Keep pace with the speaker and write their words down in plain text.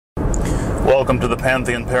Welcome to the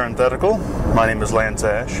Pantheon Parenthetical. My name is Lance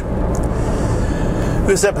Ash.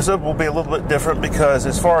 This episode will be a little bit different because,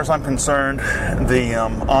 as far as I'm concerned, the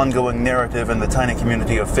ongoing narrative in the tiny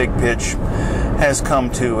community of Fig Pitch has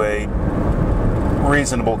come to a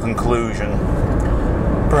reasonable conclusion.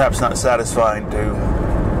 Perhaps not satisfying to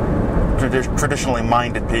traditionally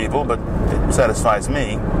minded people, but it satisfies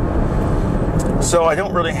me. So I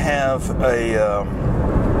don't really have a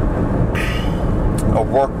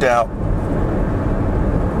worked out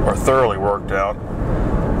or thoroughly worked out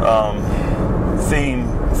theme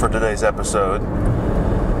for today's episode.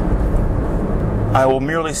 I will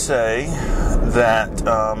merely say that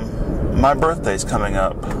my birthday's coming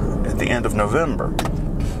up at the end of November.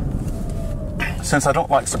 Since I don't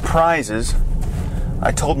like surprises,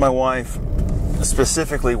 I told my wife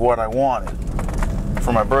specifically what I wanted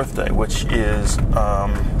for my birthday, which is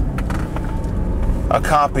a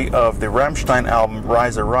copy of the Rammstein album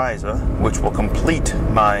Reise Reise, which will complete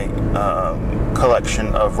my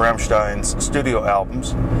collection of Rammstein's studio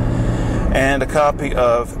albums, and a copy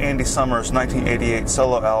of Andy Summers' 1988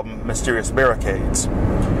 solo album Mysterious Barricades.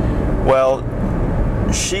 Well,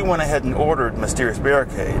 she went ahead and ordered Mysterious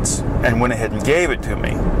Barricades and went ahead and gave it to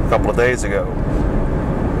me a couple of days ago.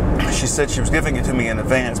 She said she was giving it to me in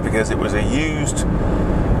advance because it was a used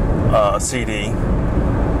CD,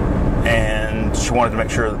 and she wanted to make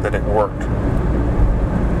sure that it worked.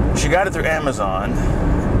 She got it through Amazon,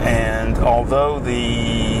 and although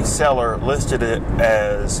the seller listed it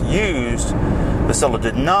as used, the seller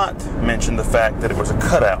did not mention the fact that it was a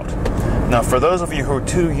cutout. Now, for those of you who are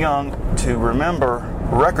too young to remember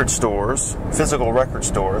record stores, physical record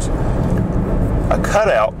stores, a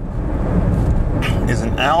cutout is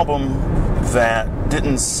an album that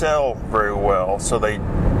didn't sell very well, so they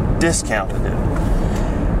discounted it.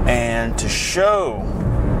 And to show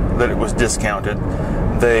that it was discounted,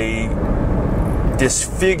 they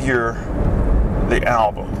disfigure the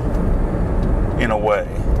album in a way.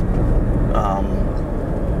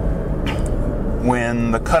 When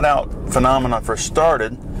the cutout phenomenon first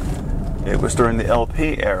started, it was during the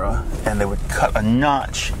LP era, and they would cut a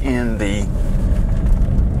notch in the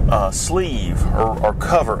sleeve or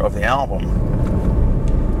cover of the album.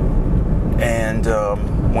 And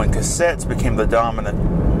when cassettes became the dominant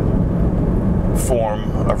form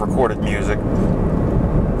of recorded music,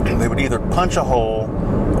 they would either punch a hole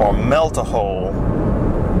or melt a hole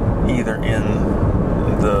either in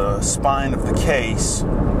the spine of the case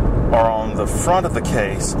or on the front of the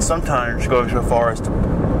case, sometimes going so far as to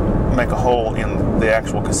make a hole in the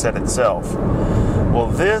actual cassette itself. Well,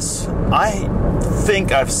 this, I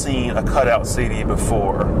think I've seen a cutout CD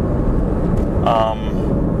before,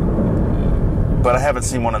 but I haven't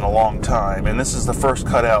seen one in a long time, and this is the first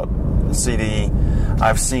cutout CD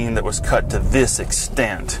I've seen that was cut to this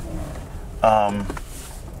extent.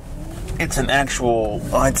 It's an actual,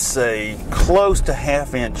 I'd say, close to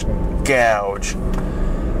half-inch gouge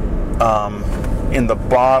in the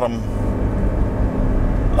bottom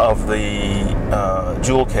of the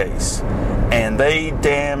jewel case, and they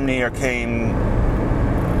damn near came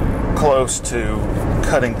close to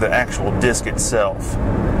cutting the actual disc itself.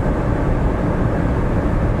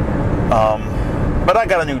 But I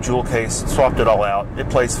got a new jewel case, swapped it all out. It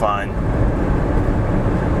plays fine.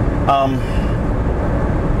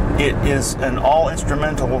 It is an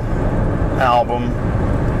all-instrumental album.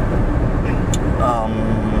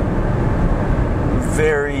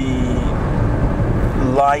 Very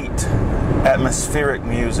light, atmospheric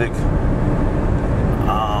music.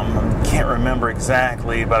 Can't remember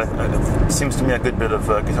exactly, but it seems to me a good bit of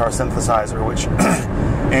guitar synthesizer, which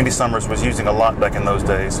Andy Summers was using a lot back in those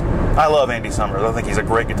days. I love Andy Summers. I think he's a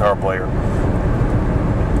great guitar player.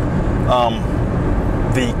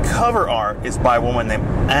 The cover art is by a woman named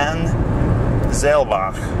Anne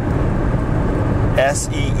Seelbach,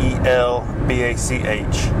 Seelbach,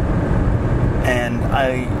 and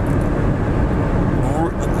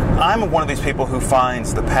I'm one of these people who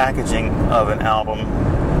finds the packaging of an album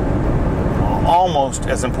almost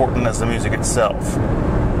as important as the music itself.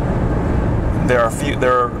 There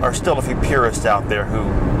are still a few purists out there who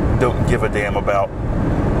don't give a damn about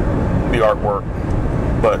the artwork,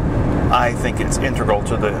 but I think it's integral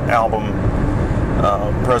to the album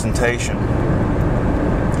presentation.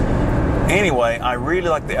 Anyway, I really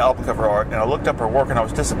like the album cover art, and I looked up her work, and I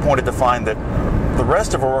was disappointed to find that the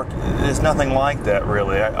rest of her work is nothing like that,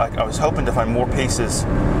 really. I was hoping to find more pieces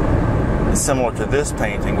similar to this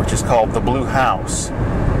painting, which is called The Blue House.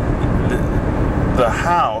 The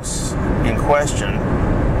house in question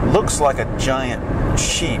looks like a giant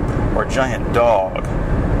sheep or giant dog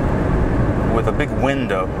with a big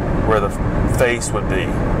window where the face would be.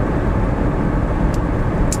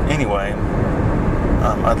 Anyway,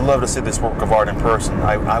 I'd love to see this work of art in person.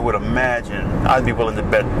 I would imagine I'd be willing to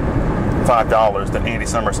bet $5 that Andy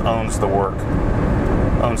Summers owns the work,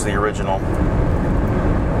 owns the original.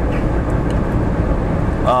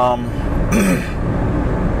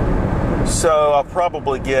 So I'll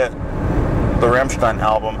probably get the Rammstein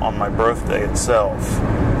album on my birthday itself.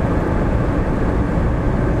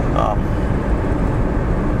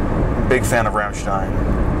 Big fan of Rammstein.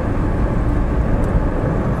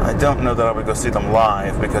 I don't know that I would go see them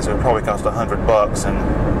live because it would probably cost $100, and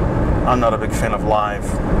I'm not a big fan of live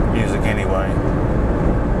music anyway.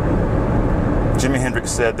 Jimi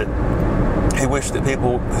Hendrix said that he wished that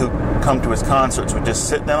people who come to his concerts would just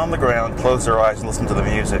sit down on the ground, close their eyes, and listen to the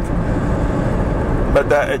music. But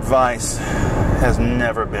that advice has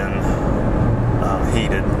never been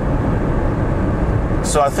heeded.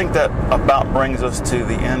 So I think that about brings us to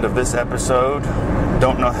the end of this episode.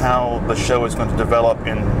 Don't know how the show is going to develop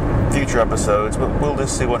in future episodes, but we'll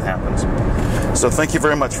just see what happens. So thank you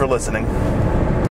very much for listening.